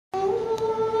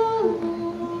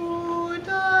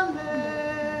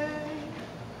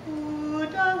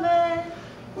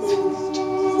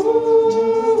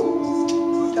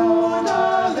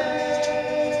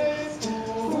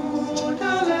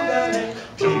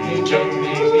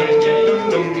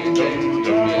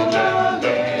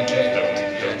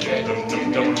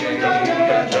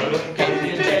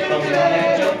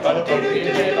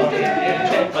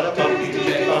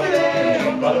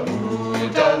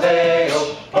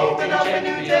Open up in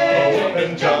the day,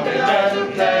 open, jump in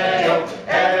and play.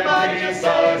 Everybody just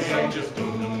sing, just do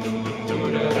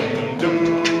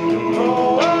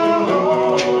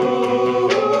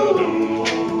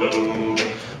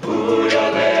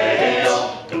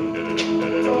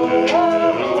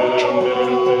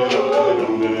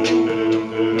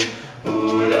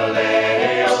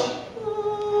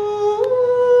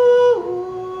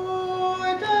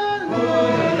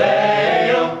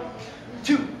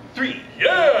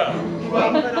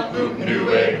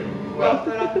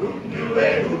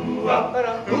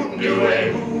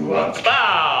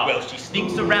Well, she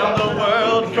sneaks around the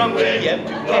world from Kiev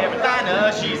to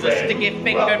Carolina. She's a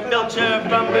sticky-fingered filter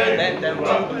from Berlin down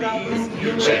to Belize.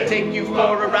 She'll take you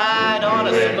for a ride on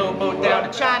a slow boat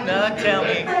down to China. Tell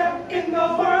me, where in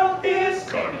the world is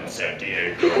Carmen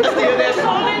Sandiego? Still there's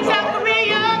soul in South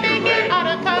Korea, making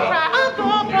autocar cry. I'll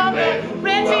go from the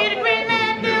Red Sea to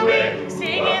Greenland, they'll be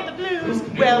singing the blues.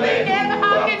 Well, they never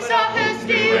Arkansas her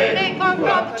stew. They come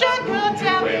from the jungle.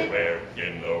 Tell me, where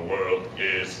in the world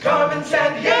is Carmen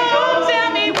Sandiego?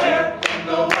 Tell me, where in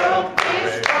the world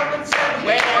is Carmen Sandiego?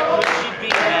 Where would she be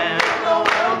now? Where in the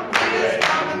world is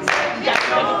Carmen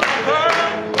Sandiego?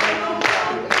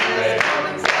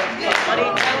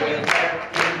 Somebody tell me, where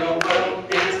in the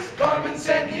world is Carmen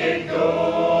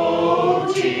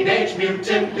Sandiego? Teenage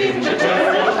Mutant Ninja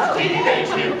Turtles, Teenage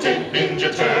Mutant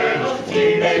Ninja Turtles,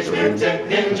 Teenage Mutant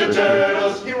Ninja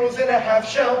Turtles, heroes in a half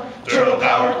shell, turtle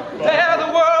power. They're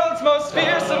the world's most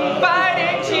fearsome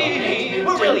fighting team.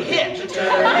 We're really hip.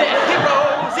 They're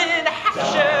heroes in a half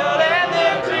shell and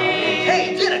they're green.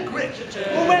 Hey, get a grip.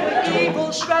 When the evil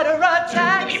shredder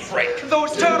attacks, Give me a break.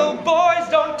 those turtle boys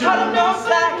don't cut 'em no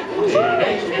slack.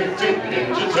 Teenage Mutant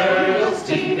Ninja Turtles,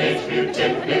 Teenage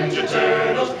Mutant Ninja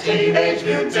Turtles, Teenage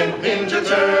Mutant Ninja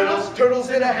Turtles, turtles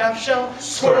in a half shell,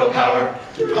 squirrel power.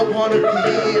 I wanna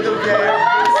be the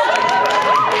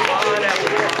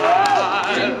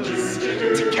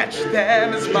To catch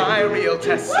them is my real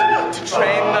test. To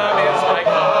train them is my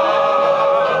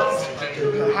cause.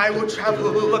 I will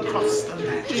travel across the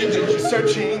land,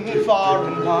 searching far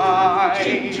and wide.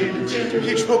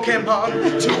 Each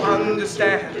Pokemon to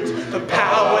understand the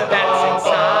power that's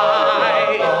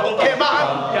inside.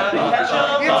 Pokemon, gotta catch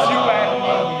 'em. It's you and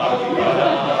me.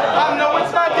 I know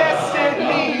it's my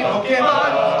destiny.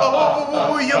 Pokemon,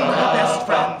 oh, you're my best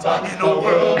friend in a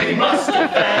world we must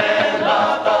defend.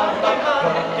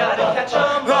 Gotta catch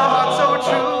 'em. The heart's so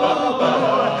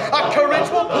true. Our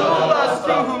courage will pull us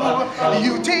through.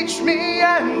 You teach me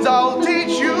and I'll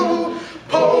teach you.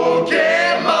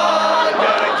 Pokemon,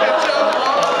 gotta catch 'em.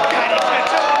 Gotta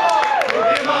catch 'em.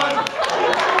 Pokemon.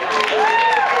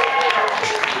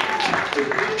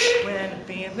 When I'm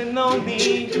feeling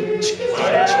lonely,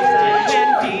 as I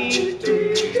can be,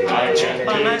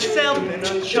 by myself in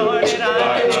uncharted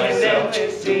islands and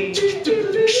endless sea.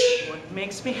 What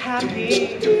makes me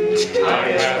happy is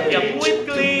up with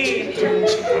glee.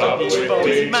 These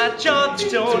bones in my jaw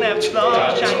don't have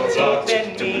long shiny teeth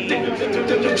and me.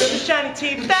 Shiny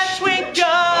teeth that twinkle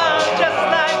just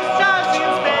like stars in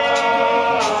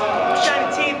space. Shiny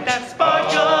teeth that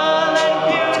sparkle and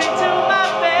beauty to my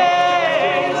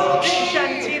face.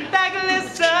 Shiny teeth that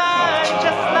glisten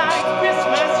just like a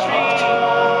Christmas tree.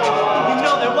 You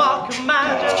know they walk a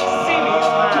mile just to see me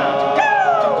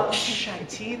smile. Shiny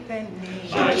teeth and me.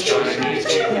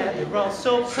 Yeah, they're all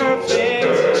so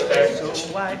perfect,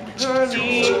 so white and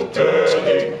pearly.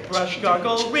 Brush,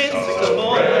 gargle, rinse,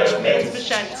 avoid mints for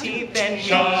shiny teeth and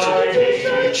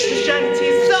me. Shiny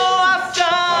teeth so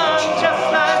awesome, just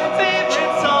like my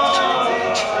favorite song.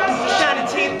 Shiny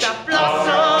teeth that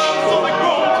blossom, so they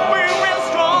grow real, real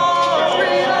strong.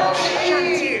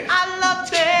 Shiny teeth, I love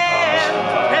them,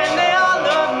 and they all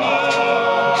love me.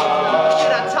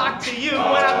 Should I talk to you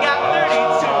when I've got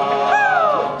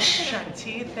 32? Shiny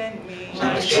teeth and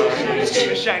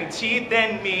me. Shiny teeth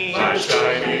and me.